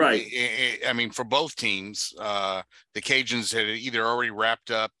 Right. I mean, for both teams, the Cajuns had either already wrapped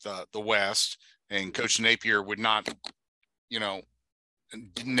up the West, and Coach Napier would not,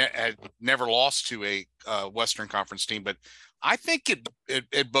 had never lost to a Western Conference team. But I think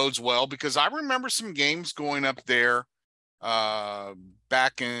it bodes well because I remember some games going up there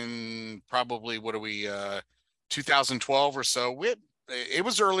back in probably 2012 or so. It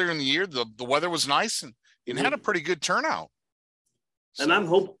was earlier in the year. The weather was nice and had a pretty good turnout. So. And I'm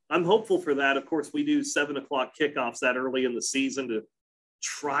hopeful for that. Of course, we do 7:00 kickoffs that early in the season to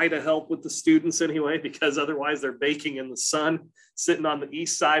try to help with the students anyway, because otherwise they're baking in the sun, sitting on the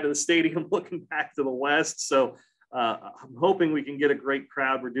east side of the stadium, looking back to the west. So I'm hoping we can get a great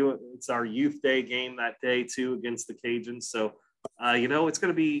crowd. It's our youth day game that day too against the Cajuns. So, it's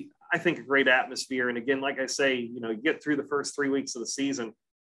going to be, I think, a great atmosphere. And again, like I say, you get through the first 3 weeks of the season.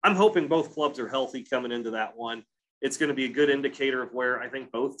 I'm hoping both clubs are healthy coming into that one. It's going to be a good indicator of where I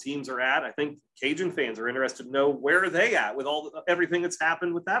think both teams are at. I think Cajun fans are interested to know where are they at with everything that's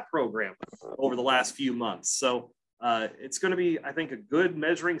happened with that program over the last few months. So it's going to be, I think, a good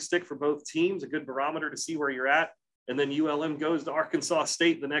measuring stick for both teams, a good barometer to see where you're at. And then ULM goes to Arkansas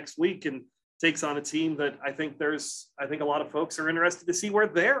State the next week and takes on a team that I think a lot of folks are interested to see where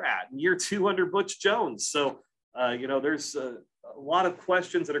they're at in year 2 under Butch Jones. So, there's a lot of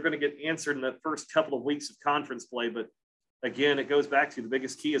questions that are going to get answered in the first couple of weeks of conference play. But again, it goes back to the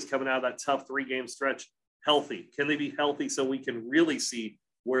biggest key is coming out of that tough 3-game stretch healthy. Can they be healthy so we can really see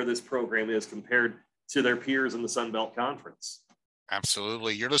where this program is compared to their peers in the Sun Belt Conference?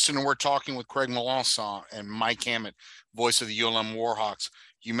 Absolutely. You're listening. We're talking with Craig Melanson and Mike Hammett, voice of the ULM Warhawks.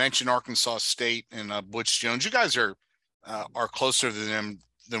 You mentioned Arkansas State and Butch Jones. You guys are closer to them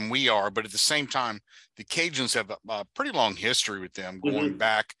than we are, but at the same time, the Cajuns have a pretty long history with them going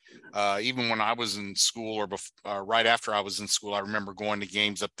back. Even when I was in school or right after I was in school, I remember going to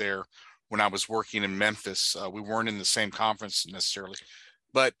games up there when I was working in Memphis. We weren't in the same conference necessarily,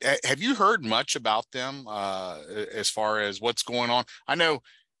 but have you heard much about them as far as what's going on? I know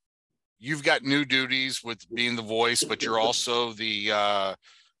you've got new duties with being the voice, but you're also the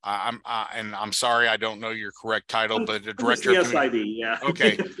I'm sorry, I don't know your correct title, but the director of SID, yeah.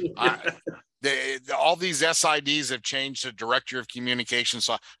 Okay. All these SIDs have changed to director of communications,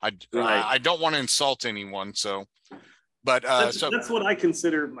 so I don't want to insult anyone. So, but that's what I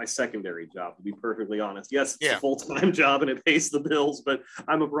consider my secondary job, to be perfectly honest. Yes, it's a full-time job and it pays the bills, but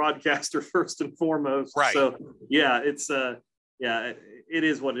I'm a broadcaster first and foremost. Right. So yeah, it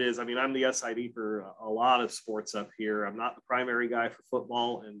is what it is. I mean, I'm the SID for a lot of sports up here. I'm not the primary guy for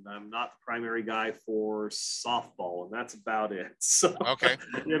football, and I'm not the primary guy for softball, and that's about it. So, okay,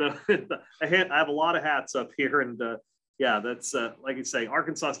 I have a lot of hats up here, and that's like you say,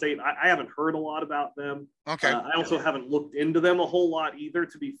 Arkansas State. I haven't heard a lot about them. Okay. I also haven't looked into them a whole lot either,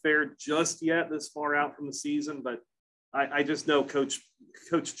 to be fair, just yet this far out from the season. But I just know Coach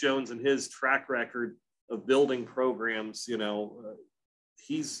Jones and his track record of building programs.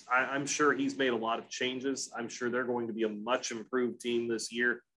 I'm sure he's made a lot of changes. I'm sure they're going to be a much improved team this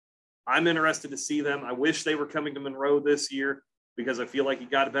year. I'm interested to see them. I wish they were coming to Monroe this year because I feel like you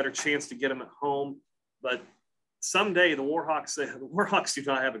got a better chance to get them at home. But someday the Warhawks do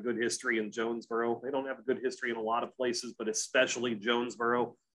not have a good history in Jonesboro. They don't have a good history in a lot of places, but especially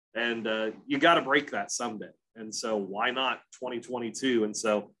Jonesboro. And you got to break that someday. And so why not 2022? And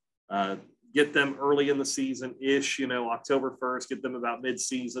so get them early in the season-ish, October 1st, get them about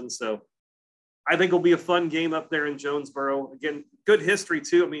mid-season. So I think it'll be a fun game up there in Jonesboro. Again, good history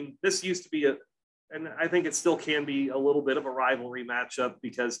too. I mean, this used to be and I think it still can be a little bit of a rivalry matchup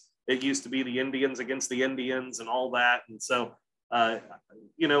because it used to be the Indians against the Indians and all that. And so,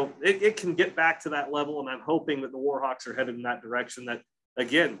 it can get back to that level. And I'm hoping that the Warhawks are headed in that direction, that,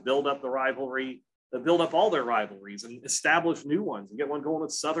 again, build up the rivalry, build up all their rivalries and establish new ones and get one going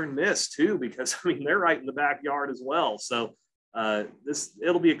with Southern Miss too, because I mean, they're right in the backyard as well. So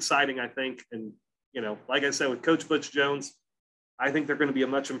it'll be exciting, I think. And, you know, like I said, with Coach Butch Jones, I think they're going to be a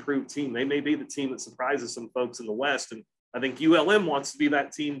much improved team. They may be the team that surprises some folks in the West. And I think ULM wants to be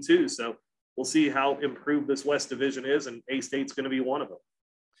that team too. So we'll see how improved this West Division is, and A-State's going to be one of them.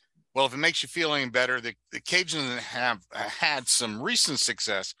 Well, if it makes you feel any better, the Cajuns have had some recent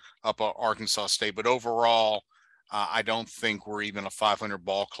success up at Arkansas State, but overall, I don't think we're even a 500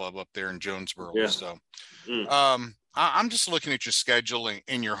 ball club up there in Jonesboro. Yeah. So I'm just looking at your schedule,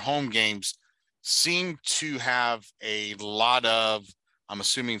 and your home games seem to have a lot of, I'm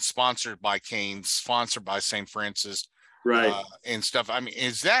assuming, sponsored by Canes, sponsored by St. Francis, right, and stuff. I mean,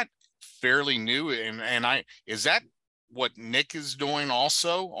 is that fairly new? And is that what Nick is doing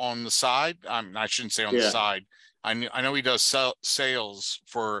also on the side? I shouldn't say on the side. I know he does sales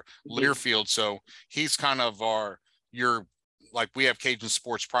for Learfield, so he's kind of like we have Cajun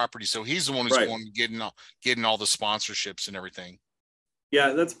Sports Property, so he's the one who's going to getting all the sponsorships and everything.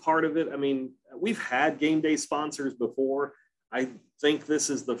 Yeah, that's part of it. I mean, we've had game day sponsors before. I think this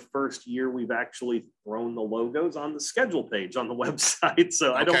is the first year we've actually thrown the logos on the schedule page on the website.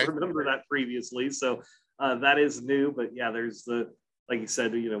 So I don't remember that previously. So that is new, but yeah, there's like you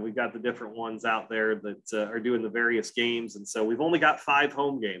said, you know, we've got the different ones out there that are doing the various games. And so we've only got 5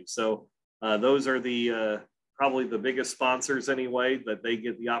 home games. So those are the probably the biggest sponsors anyway, that they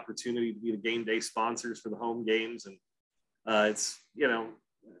get the opportunity to be the game day sponsors for the home games. And it's, you know,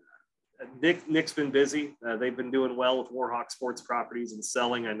 Nick's been busy. They've been doing well with Warhawk Sports Properties and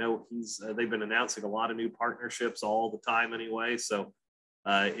selling. I know they've been announcing a lot of new partnerships all the time anyway. So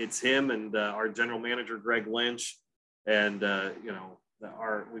it's him and our general manager, Greg Lynch. And, you know,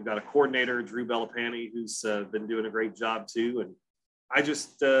 we've got a coordinator, Drew Bellapani, who's been doing a great job too. And I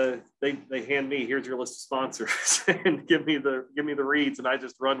just, they hand me, here's your list of sponsors and give me the reads, and I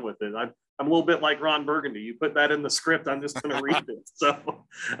just run with it. I'm a little bit like Ron Burgundy. You put that in the script, I'm just going to read it. So,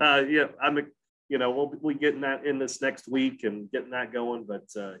 yeah, you know, we'll be getting that in this next week and getting that going. But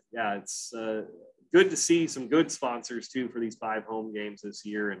yeah, it's good to see some good sponsors too for these 5 home games this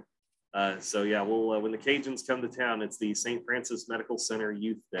year. And so, yeah, we'll when the Cajuns come to town, it's the St. Francis Medical Center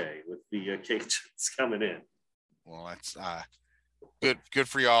Youth Day with the Cajuns coming in. Well, that's good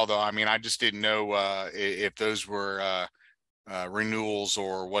for y'all, though. I mean, I just didn't know if those were renewals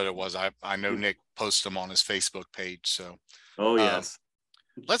or what it was. I know Nick posted them on his Facebook page. So, yes.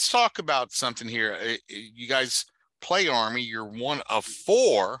 Let's talk about something here. You guys play Army. You're one of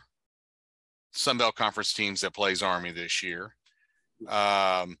 4 Sun Belt Conference teams that plays Army this year.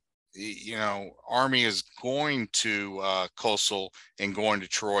 You know, Army is going to Coastal and going to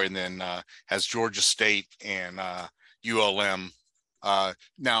Troy, and then has Georgia State and ULM.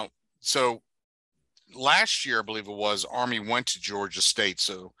 Now, so last year, I believe it was, Army went to Georgia State.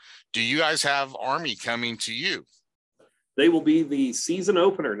 So do you guys have Army coming to you? They will be the season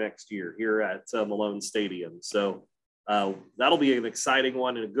opener next year here at Malone Stadium. So that'll be an exciting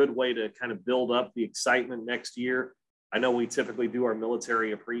one and a good way to kind of build up the excitement next year. I know we typically do our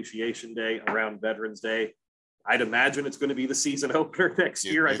Military Appreciation Day around Veterans Day. I'd imagine it's going to be the season opener next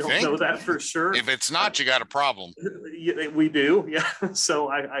year. I don't know that for sure. If it's not, you got a problem. We do, yeah. So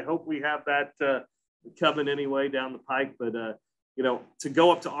I hope we have that coming anyway down the pike. But, you know, to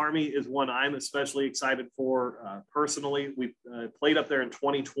go up to Army is one I'm especially excited for personally. We played up there in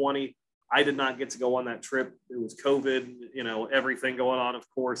 2020. I did not get to go on that trip. It was COVID, you know, everything going on, of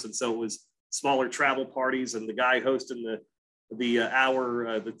course. And so it was smaller travel parties, and the guy hosting the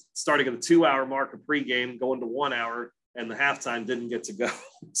hour, the starting at the 2-hour mark of pregame, going to 1 hour, and the halftime didn't get to go.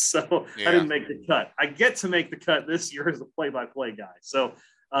 So I didn't make the cut. I get to make the cut this year as a play-by-play guy. So,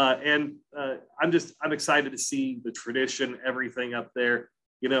 I'm excited to see the tradition, everything up there.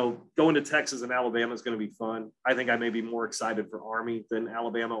 You know, going to Texas and Alabama is going to be fun. I think I may be more excited for Army than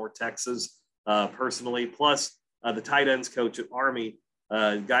Alabama or Texas, personally. Plus, the tight ends coach at Army,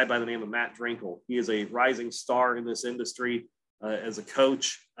 a guy by the name of Matt Drinkle. He is a rising star in this industry as a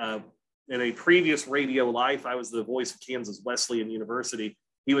coach. In a previous radio life, I was the voice of Kansas Wesleyan University.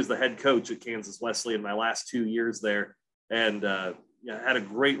 He was the head coach at Kansas Wesleyan my last 2 years there. And had a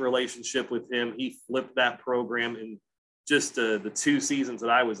great relationship with him. He flipped that program in just the 2 seasons that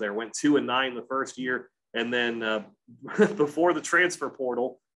I was there. Went 2-9 the first year. And then before the transfer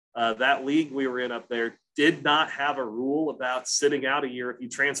portal, that league we were in up there did not have a rule about sitting out a year if you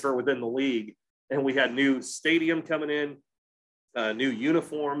transfer within the league. And we had new stadium coming in, new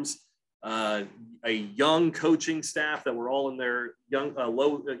uniforms, a young coaching staff that were all in their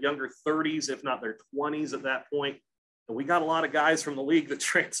younger 30s, if not their 20s at that point. we got a lot of guys from the league that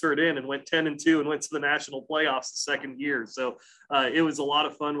transferred in and went 10-2 and went to the national playoffs the second year. So it was a lot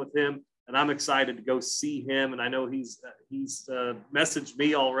of fun with him, and I'm excited to go see him. And I know he's messaged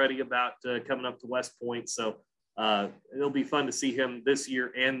me already about coming up to West Point. So it'll be fun to see him this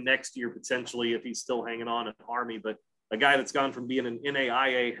year and next year, potentially, if he's still hanging on at Army. But a guy that's gone from being an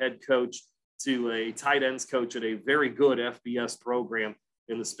NAIA head coach to a tight ends coach at a very good FBS program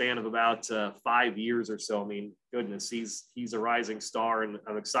in the span of about 5 years or so. I mean, goodness, he's a rising star, and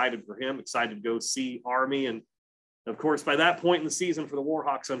I'm excited for him, excited to go see Army. And of course, by that point in the season for the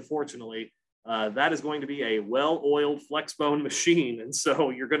Warhawks, unfortunately, that is going to be a well-oiled flexbone machine. And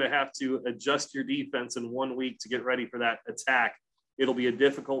so you're going to have to adjust your defense in 1 week to get ready for that attack. It'll be a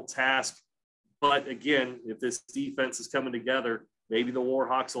difficult task. But again, if this defense is coming together, maybe the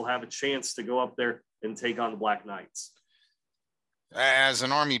Warhawks will have a chance to go up there and take on the Black Knights. As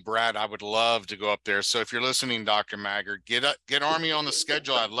an Army brat, I would love to go up there. So if you're listening, Dr. Maggard, get Army on the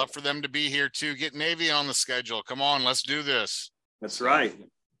schedule. I'd love for them to be here too. Get Navy on the schedule. Come on, let's do this. That's right.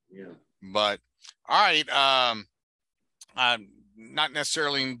 Yeah. But all right, not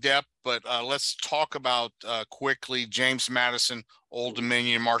necessarily in depth, but let's talk about quickly James Madison, Old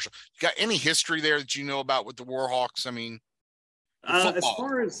Dominion, Marshall. You got any history there that you know about with the Warhawks? I mean, as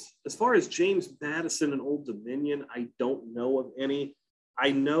far as James Madison and Old Dominion, I don't know of any.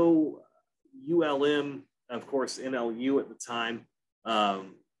 I know ULM, of course, NLU at the time,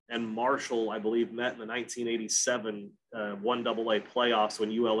 and Marshall, I believe, met in the 1987 1AA playoffs when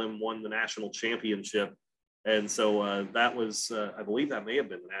ULM won the national championship. And so that was, I believe that may have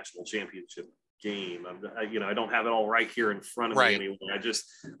been the national championship game. I don't have it all right here in front of me anyway.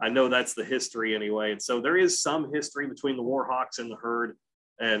 I know that's the history anyway. And so there is some history between the Warhawks and the Herd.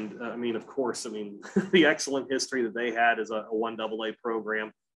 And of course, the excellent history that they had as a 1AA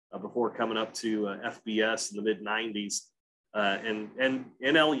program before coming up to FBS in the mid 90s. And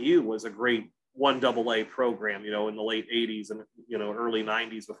NLU was a great 1AA program, in the late 80s and, early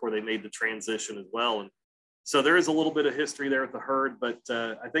 90s before they made the transition as well. And so there is a little bit of history there at the Herd, but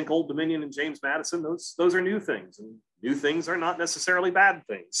I think Old Dominion and James Madison, those are new things, and new things are not necessarily bad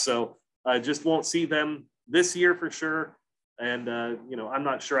things. So I just won't see them this year for sure. And, I'm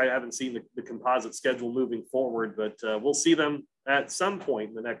not sure. I haven't seen the composite schedule moving forward, but we'll see them at some point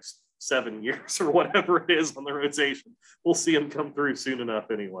in the next 7 years or whatever it is on the rotation. We'll see them come through soon enough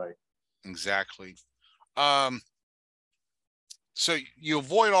anyway. Exactly. So you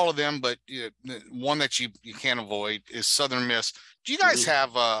avoid all of them, but one that you can't avoid is Southern Miss. Do you guys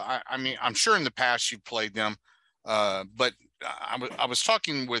have, I'm sure in the past you've played them, but I was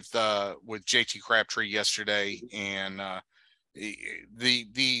talking with JT Crabtree yesterday, and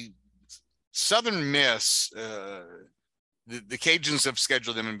the Southern Miss, the Cajuns have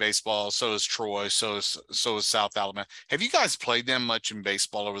scheduled them in baseball. So is Troy. So is South Alabama. Have you guys played them much in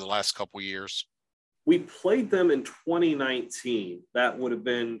baseball over the last couple of years? We played them in 2019. That would have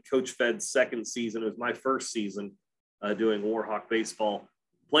been Coach Fed's second season. It was my first season doing Warhawk baseball.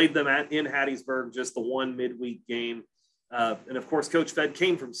 Played them in Hattiesburg, just the one midweek game. And of course, Coach Fed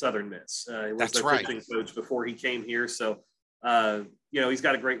came from Southern Miss. He was their pitching coach before he came here. So, he's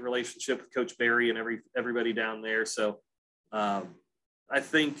got a great relationship with Coach Barry and everybody down there. So I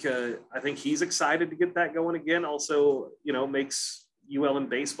think he's excited to get that going again. Also, makes ULM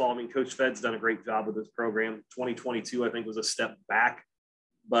baseball. Coach Fed's done a great job with this program. 2022, I think, was a step back,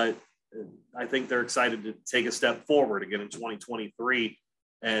 but I think they're excited to take a step forward again in 2023.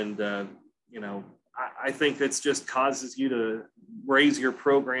 And, I think that's just causes you to raise your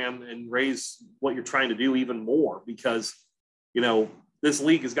program and raise what you're trying to do even more, because, this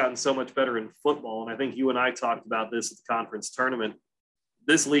league has gotten so much better in football. And I think you and I talked about this at the conference tournament.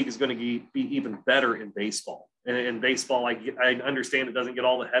 This league is going to be even better in baseball. And in baseball, I understand it doesn't get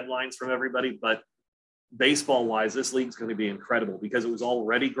all the headlines from everybody, but baseball-wise, this league is going to be incredible because it was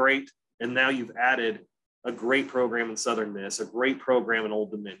already great. And now you've added a great program in Southern Miss, a great program in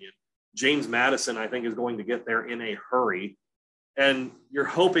Old Dominion. James Madison, I think, is going to get there in a hurry. And you're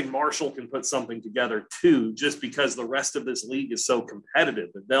hoping Marshall can put something together too, just because the rest of this league is so competitive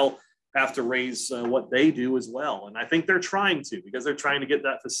that they'll have to raise what they do as well. And I think they're trying to, because they're trying to get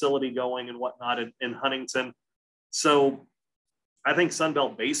that facility going and whatnot in Huntington. So I think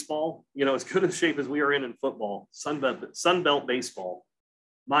Sunbelt baseball, as good a shape as we are in football, Sunbelt baseball,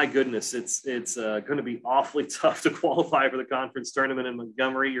 my goodness, it's going to be awfully tough to qualify for the conference tournament in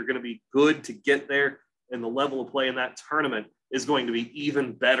Montgomery. You're going to be good to get there, and the level of play in that tournament is going to be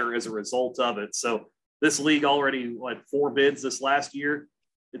even better as a result of it. So this league already, 4 bids this last year.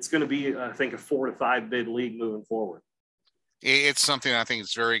 It's going to be, I think, a 4 to 5 bid league moving forward. It's something I think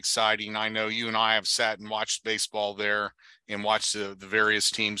is very exciting. I know you and I have sat and watched baseball there and watched the various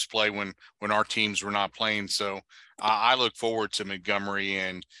teams play when our teams were not playing. So I look forward to Montgomery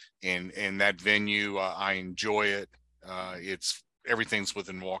and that venue. I enjoy it. It's everything's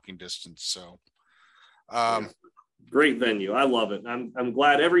within walking distance. So great venue. I love it. I'm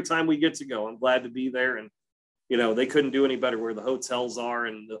glad every time we get to go. I'm glad to be there. And they couldn't do any better where the hotels are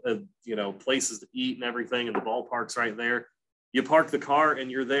and places to eat and everything, and the ballpark's right there. You park the car and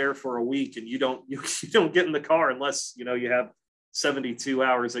you're there for a week, and you don't get in the car unless you have 72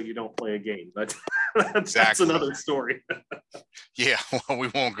 hours that you don't play a game. But that's another story. Yeah, well, we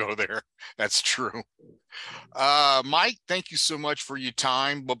won't go there. That's true. Mike, thank you so much for your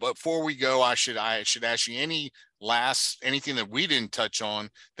time. But before we go, I should ask you anything that we didn't touch on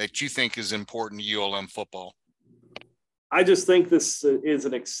that you think is important to ULM football. I just think this is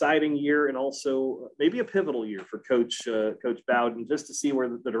an exciting year and also maybe a pivotal year for Coach Bowden, just to see where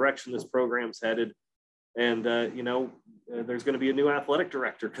the direction this program's headed. And, there's going to be a new athletic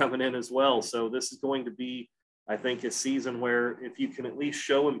director coming in as well. So this is going to be, I think, a season where if you can at least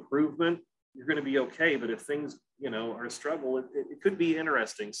show improvement, you're going to be okay. But if things, are a struggle, it could be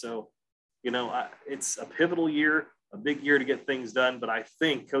interesting. So, it's a pivotal year, a big year to get things done, but I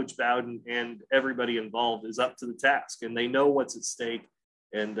think Coach Bowden and everybody involved is up to the task, and they know what's at stake,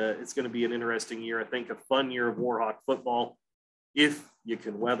 and it's going to be an interesting year. I think a fun year of Warhawk football if you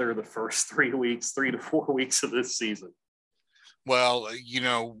can weather the first 3 to 4 weeks of this season. Well,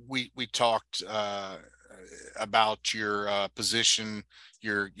 we talked about your position,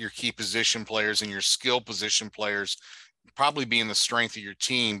 your key position players and your skill position players probably being the strength of your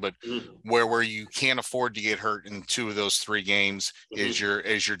team, but where you can't afford to get hurt in 2 of those 3 games is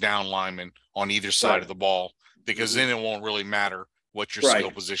your down lineman on either side of the ball, because then it won't really matter what your skill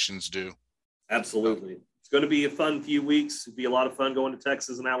positions do. Absolutely. It's going to be a fun few weeks. It'll be a lot of fun going to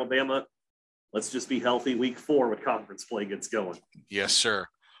Texas and Alabama. Let's just be healthy week 4 when conference play gets going. Yes, sir.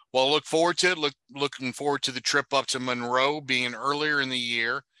 Well, look forward to it. Looking forward to the trip up to Monroe being earlier in the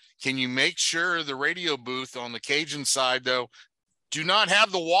year. Can you make sure the radio booth on the Cajun side, though, do not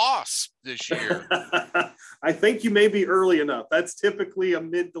have the Wasp this year? I think you may be early enough. That's typically a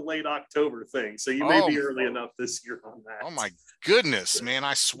mid to late October thing. So you may be early enough this year on that. Oh, my goodness, man.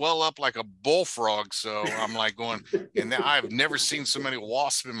 I swell up like a bullfrog. So I'm like going, and I've never seen so many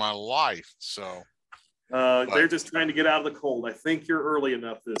wasps in my life. So they're just trying to get out of the cold. I think you're early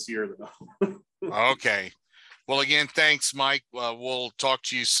enough this year, though. Okay. Well, again, thanks, Mike. We'll talk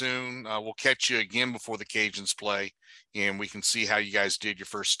to you soon. We'll catch you again before the Cajuns play, and we can see how you guys did your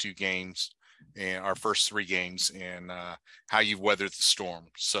first 2 games and our first 3 games, and how you've weathered the storm.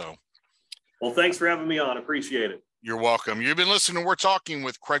 So, well, thanks for having me on. Appreciate it. You're welcome. You've been listening. We're talking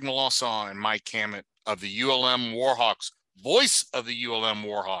with Craig Melanson and Mike Hammett of the ULM Warhawks, voice of the ULM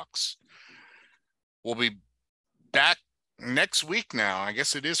Warhawks. We'll be back next week now. I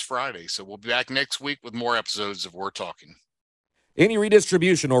guess it is Friday, so we'll be back next week with more episodes of We're Talking. Any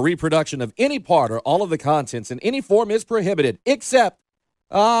redistribution or reproduction of any part or all of the contents in any form is prohibited, except,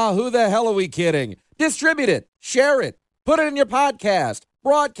 who the hell are we kidding? Distribute it, share it, put it in your podcast,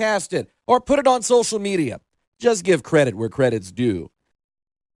 broadcast it, or put it on social media. Just give credit where credit's due.